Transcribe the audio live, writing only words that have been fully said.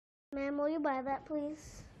Ma'am, will you buy that,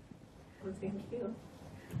 please? Well, thank you.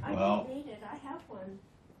 I Well, don't need it. I have one.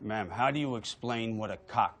 Ma'am, how do you explain what a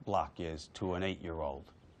cock block is to an 8-year-old?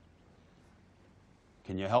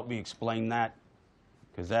 Can you help me explain that?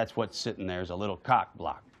 Because that's what's sitting there is a little cock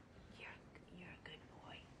block. You're a good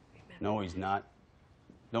boy. Remember? No, he's not.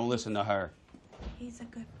 Don't listen to her. He's a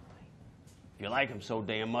good boy. If you like him so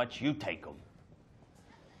damn much, you take him.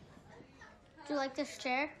 Do you like this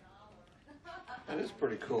chair? That is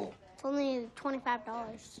pretty cool. It's only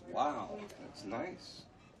 $25. Wow, that's nice.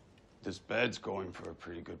 This bed's going for a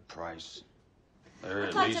pretty good price. There,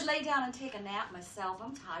 I'd like to lay down and take a nap myself.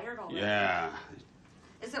 I'm tired already. Yeah.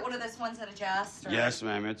 Is it one of those ones that adjust? Or... Yes,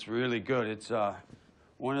 ma'am. It's really good. It's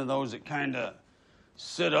one of those that kind of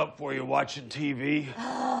sit up while you're watching TV.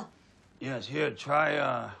 Yes. Here, try.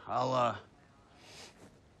 I'll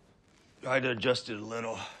try to adjust it a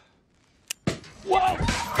little. Whoa!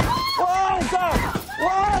 Whoa! Stop!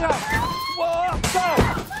 Whoa! Whoa! Stop!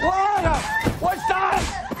 Whoa! What? Stop!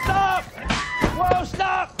 Stop! Whoa!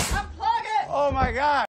 Stop! Unplug it! Oh my God!